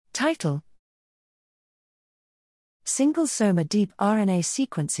Title: Single-Soma deep RNA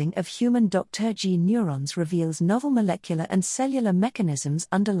sequencing of human DRG neurons reveals novel molecular and cellular mechanisms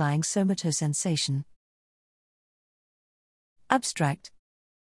underlying somatosensation. Abstract: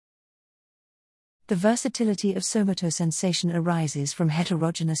 The versatility of somatosensation arises from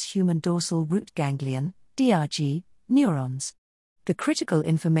heterogeneous human dorsal root ganglion (DRG) neurons. The critical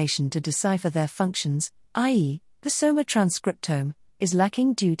information to decipher their functions, i.e., the soma transcriptome, is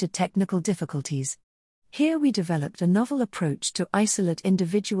lacking due to technical difficulties. Here we developed a novel approach to isolate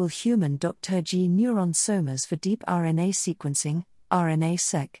individual human DRG neuron somas for deep RNA sequencing,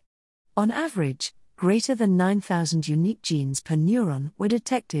 RNA-seq. On average, greater than 9,000 unique genes per neuron were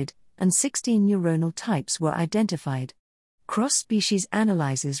detected, and 16 neuronal types were identified. Cross-species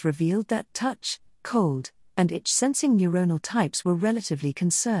analyses revealed that touch, cold, and itch-sensing neuronal types were relatively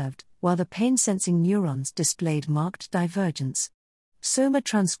conserved, while the pain-sensing neurons displayed marked divergence. Soma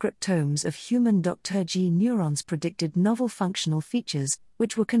transcriptomes of human DRG neurons predicted novel functional features,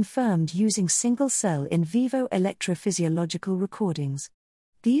 which were confirmed using single-cell in vivo electrophysiological recordings.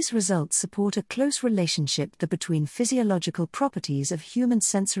 These results support a close relationship between physiological properties of human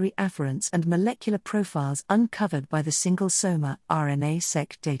sensory afferents and molecular profiles uncovered by the Single-Soma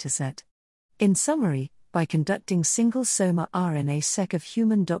RNA-seq dataset. In summary, by conducting Single-Soma RNA-seq of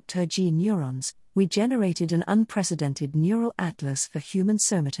human DRG neurons, we generated an unprecedented neural atlas for human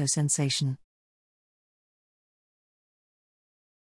somatosensation.